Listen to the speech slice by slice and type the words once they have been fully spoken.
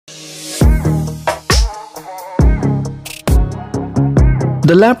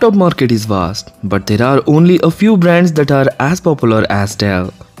The laptop market is vast, but there are only a few brands that are as popular as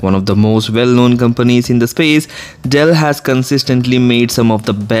Dell. One of the most well-known companies in the space, Dell has consistently made some of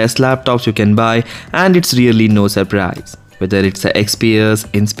the best laptops you can buy, and it's really no surprise. Whether it's the XPS,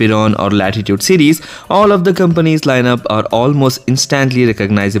 Inspiron or Latitude series, all of the company's lineup are almost instantly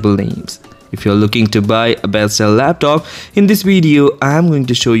recognizable names. If you're looking to buy a best Dell laptop, in this video I am going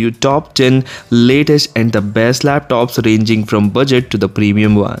to show you top 10 latest and the best laptops ranging from budget to the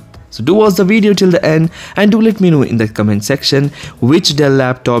premium one. So do watch the video till the end and do let me know in the comment section which Dell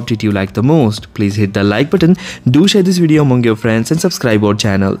laptop did you like the most. Please hit the like button, do share this video among your friends and subscribe our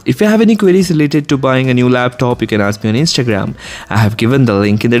channel. If you have any queries related to buying a new laptop, you can ask me on Instagram. I have given the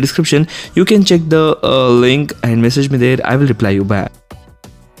link in the description. You can check the link and message me there. I will reply you back.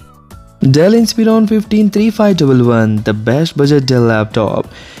 Dell Inspiron 15-3511, the best budget Dell laptop.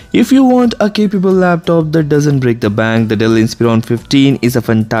 If you want a capable laptop that doesn't break the bank, the Dell Inspiron 15 is a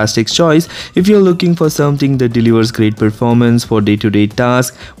fantastic choice if you're looking for something that delivers great performance for day-to-day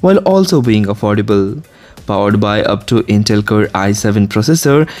tasks while also being affordable. Powered by up to Intel Core i7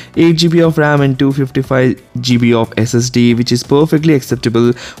 processor, 8GB of RAM and 255GB of SSD, which is perfectly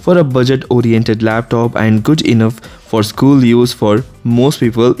acceptable for a budget-oriented laptop and good enough for school use for most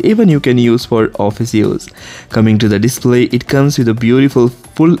people, even you can use for office use. Coming to the display, it comes with a beautiful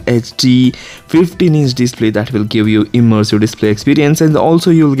full HD 15-inch display that will give you immersive display experience, and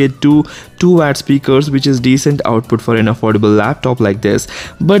also you'll get two 2-watt speakers, which is decent output for an affordable laptop like this,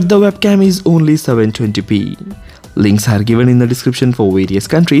 but the webcam is only 720p. Links are given in the description for various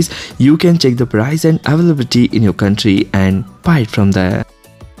countries. You can check the price and availability in your country and buy it from there.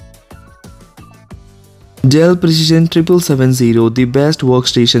 Dell Precision 7770, the best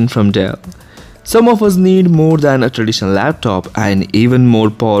workstation from Dell. Some of us need more than a traditional laptop and even more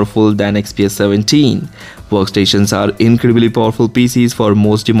powerful than XPS 17. Workstations are incredibly powerful PCs for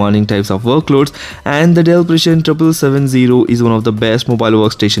most demanding types of workloads, and the Dell Precision 7770 is one of the best mobile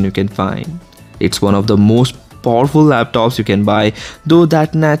workstation you can find. It's one of the most powerful laptops you can buy, though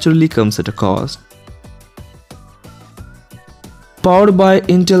that naturally comes at a cost. Powered by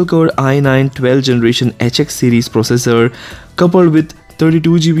Intel Core i9 12th generation HX series processor coupled with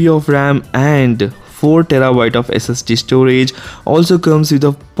 32GB of RAM and 4TB of SSD storage, also comes with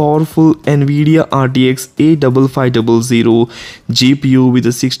a powerful NVIDIA RTX A5500 GPU with a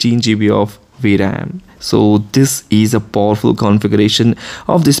 16GB of VRAM. So this is a powerful configuration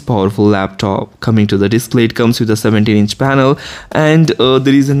of this powerful laptop. Coming to the display, it comes with a 17-inch panel and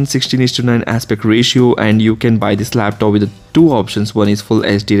there is a 16:9 aspect ratio, and you can buy this laptop with two options. One is full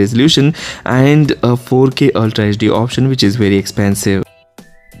HD resolution and a 4K Ultra HD option, which is very expensive.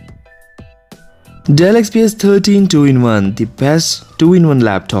 Dell XPS 13 2-in-1, the best 2-in-1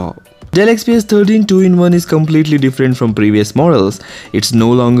 laptop. Dell XPS 13 2-in-1 is completely different from previous models. It's no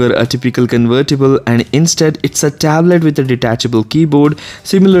longer a typical convertible, and instead it's a tablet with a detachable keyboard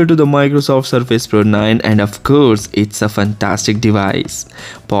similar to the Microsoft Surface Pro 9, and of course it's a fantastic device.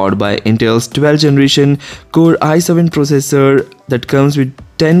 Powered by Intel's 12th generation Core i7 processor that comes with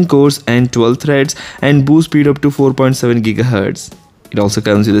 10 cores and 12 threads and boost speed up to 4.7 GHz. It also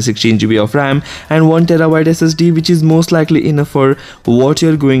comes with a 16GB of RAM and 1TB SSD, which is most likely enough for what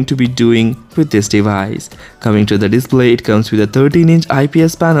you're going to be doing with this device. Coming to the display, it comes with a 13-inch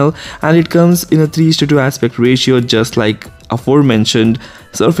IPS panel and it comes in a 3:2 aspect ratio, just like aforementioned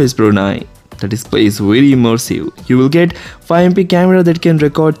Surface Pro 9. The display is very immersive. You will get 5MP camera that can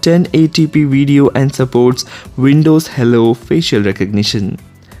record 1080p video and supports Windows Hello facial recognition.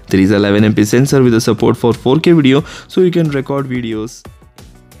 There is a 11MP sensor with a support for 4K video, so you can record videos.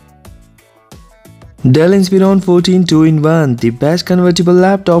 Dell Inspiron 14 2-in-1, the best convertible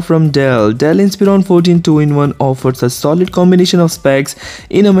laptop from Dell. Dell Inspiron 14 2-in-1 offers a solid combination of specs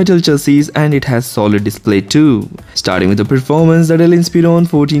in a metal chassis, and it has solid display too. Starting with the performance, the Dell Inspiron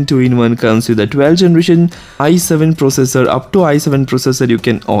 14 2-in-1 comes with a 12th generation i7 processor. Up to i7 processor, you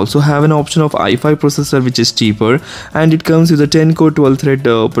can also have an option of i5 processor, which is cheaper, and it comes with a 10-core 12-thread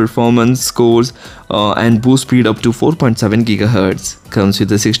performance cores and boost speed up to 4.7 GHz. Comes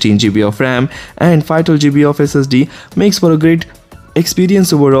with a 16GB of RAM and 512GB of SSD, makes for a great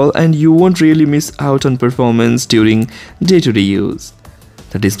experience overall, and you won't really miss out on performance during day-to-day use.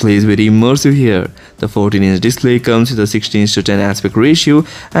 The display is very immersive here. The 14-inch display comes with a 16:10 aspect ratio,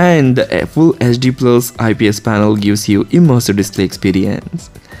 and the full HD plus IPS panel gives you immersive display experience.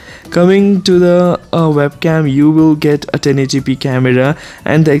 Coming to the webcam, you will get a 1080p camera,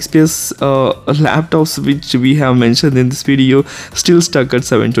 and the XPS laptops which we have mentioned in this video still stuck at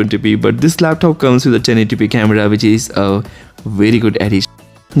 720p, but this laptop comes with a 1080p camera, which is a very good addition.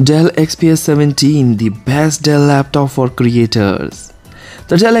 Dell XPS 17, the best Dell laptop for creators.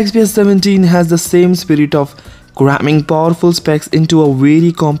 The Dell XPS 17 has the same spirit of cramming powerful specs into a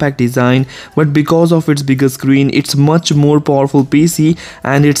very compact design, but because of its bigger screen, it's much more powerful PC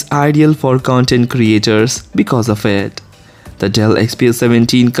and it's ideal for content creators because of it. The Dell XPS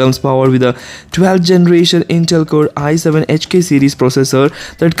 17 comes powered with a 12th generation Intel Core i7 HK series processor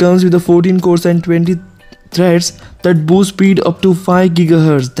that comes with a 14 cores and 20 threads that boost speed up to 5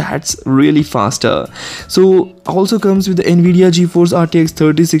 GHz. That's really faster. So also comes with the Nvidia GeForce RTX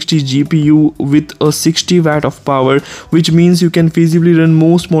 3060 GPU with a 60 watt of power, which means you can feasibly run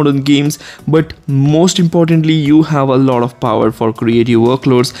most modern games, but most importantly you have a lot of power for creative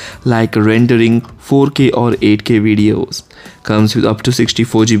workloads like rendering 4K or 8K videos. Comes with up to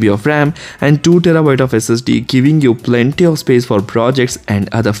 64 GB of RAM and 2 TB of SSD, giving you plenty of space for projects and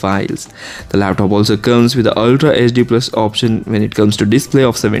other files. The laptop also comes with the Ultra HD Plus option when it comes to display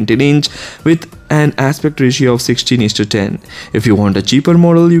of 17-inch with an aspect ratio of 16:10. If you want a cheaper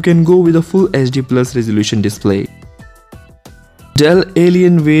model, you can go with a full HD Plus resolution display. Dell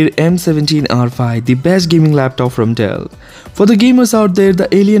Alienware M17R5, the best gaming laptop from Dell. For the gamers out there, the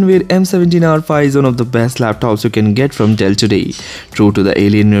Alienware M17R5 is one of the best laptops you can get from Dell today. True to the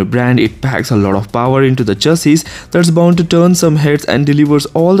Alienware brand, it packs a lot of power into the chassis that's bound to turn some heads and delivers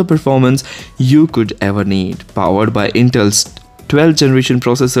all the performance you could ever need. Powered by Intel's 12th generation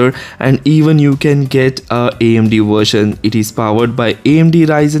processor, and even you can get a AMD version. It is powered by AMD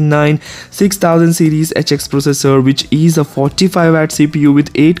Ryzen 9 6000 series HX processor, which is a 45 watt CPU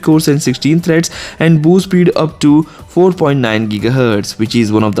with 8 cores and 16 threads and boost speed up to 4.9 GHz, which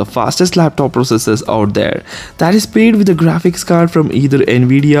is one of the fastest laptop processors out there. That is paired with a graphics card from either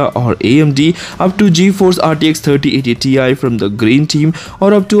Nvidia or AMD, up to GeForce RTX 3080 Ti from the Green team,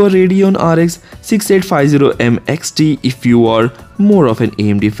 or up to a Radeon RX 6850M XT if you are more of an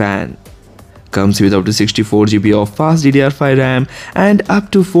AMD fan. Comes with up to 64 GB of fast DDR5 RAM and up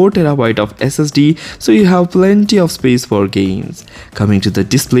to 4 TB of SSD, so you have plenty of space for games. Coming to the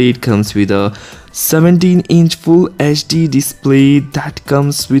display, it comes with a 17-inch Full HD display that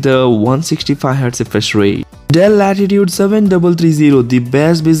comes with a 165Hz refresh rate. Dell Latitude 7330, the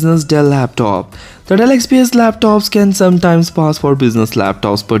best business Dell laptop. The Dell XPS laptops can sometimes pass for business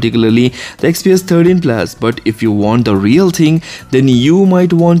laptops, particularly the XPS 13 Plus, but if you want the real thing, then you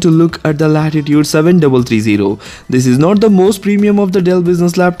might want to look at the Latitude 7330. This is not the most premium of the Dell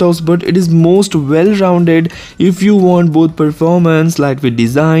business laptops, but it is most well-rounded if you want both performance, lightweight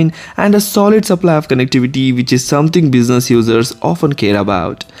design, and a solid supply of connectivity, which is something business users often care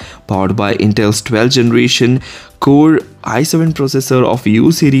about. Powered by Intel's 12th generation Core i7 processor of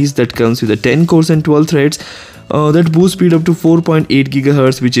U series that comes with a 10 cores and 12 threads that boost speed up to 4.8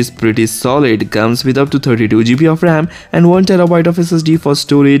 GHz, which is pretty solid. Comes with up to 32 GB of RAM and 1 TB of SSD for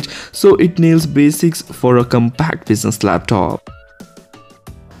storage, so it nails basics for a compact business laptop.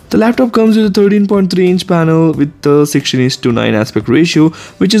 The laptop comes with a 13.3-inch panel with the 16:9 aspect ratio,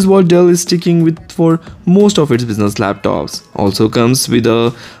 which is what Dell is sticking with for most of its business laptops. Also comes with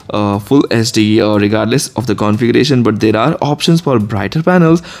a full HD regardless of the configuration, but there are options for brighter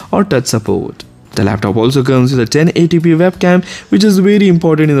panels or touch support. The laptop also comes with a 1080p webcam, which is very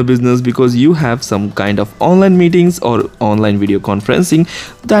important in the business because you have some kind of online meetings or online video conferencing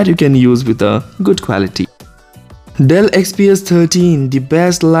that you can use with a good quality. Dell XPS 13, the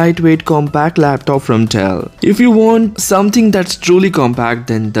best lightweight compact laptop from Dell. If you want something that's truly compact,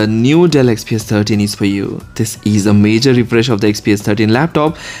 then the new Dell XPS 13 is for you. This is a major refresh of the XPS 13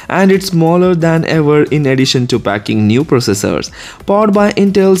 laptop, and it's smaller than ever in addition to packing new processors. Powered by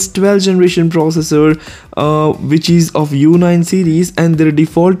Intel's 12th generation processor, which is of U9 series, and their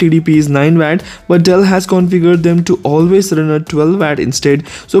default TDP is 9 watt, but Dell has configured them to always run at 12 watt instead,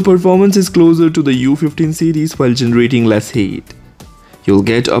 so performance is closer to the U15 series while generating less heat. You'll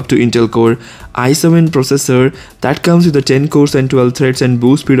get up to Intel Core i7 processor that comes with the 10 cores and 12 threads and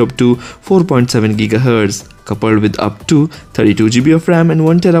boost speed up to 4.7 GHz, coupled with up to 32 GB of RAM and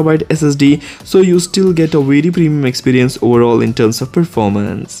 1 TB SSD, so you still get a very premium experience overall in terms of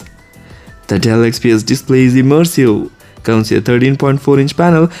performance. The Dell XPS display is immersive. Comes with a 13.4-inch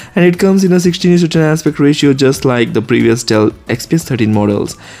panel, and it comes in a 16:10 aspect ratio just like the previous Dell XPS 13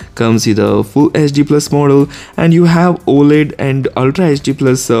 models. Comes with a full HD Plus model, and you have OLED and Ultra HD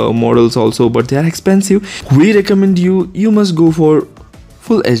Plus models also, but they are expensive. We recommend you must go for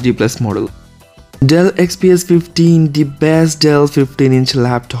full HD Plus model. Dell XPS 15, the best Dell 15-inch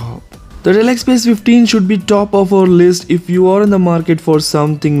laptop. The Dell XPS 15 should be top of our list if you are in the market for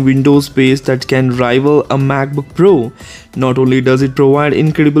something Windows based that can rival a MacBook Pro. Not only does it provide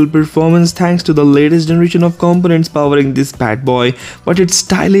incredible performance thanks to the latest generation of components powering this bad boy, but it's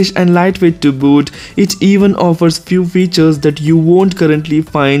stylish and lightweight to boot. It even offers few features that you won't currently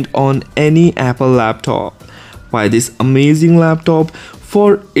find on any Apple laptop. Why this amazing laptop?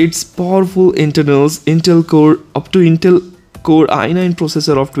 For its powerful internals, Intel Core i9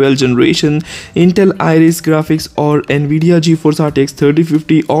 processor of 12th generation, Intel Iris graphics or Nvidia GeForce RTX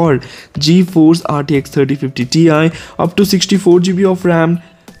 3050 or GeForce RTX 3050 Ti, up to 64 GB of RAM,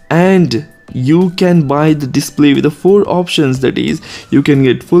 and you can buy the display with the 4 options, that is, you can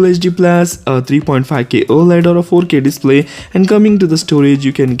get Full HD Plus, a 3.5K OLED or a 4K display, and coming to the storage,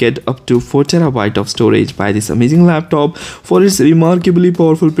 you can get up to 4TB of storage. Buy this amazing laptop for its remarkably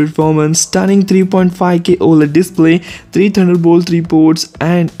powerful performance, stunning 3.5K OLED display, 3 Thunderbolt 3 ports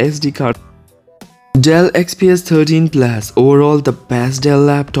and SD card. Dell XPS 13 Plus, overall the best Dell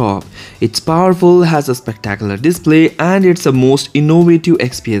laptop. It's powerful, has a spectacular display, and it's the most innovative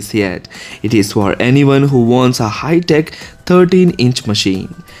XPS yet. It is for anyone who wants a high-tech 13-inch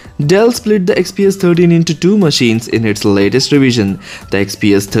machine. Dell split the XPS 13 into 2 machines in its latest revision. The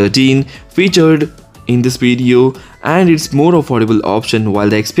XPS 13 featured in this video and its more affordable option, while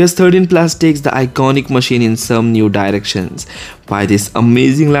the XPS 13 Plus takes the iconic machine in some new directions. Buy this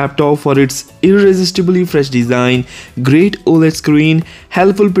amazing laptop for its irresistibly fresh design, great OLED screen,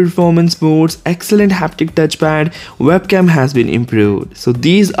 helpful performance modes, excellent haptic touchpad, webcam has been improved. So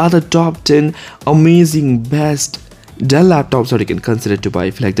these are the top 10 amazing best Dell laptops that you can consider to buy.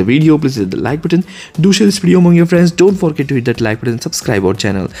 If you like the video, please hit the like button. Do share this video among your friends. Don't forget to hit that like button and subscribe our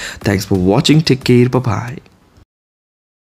channel. Thanks for watching. Take care. Bye bye.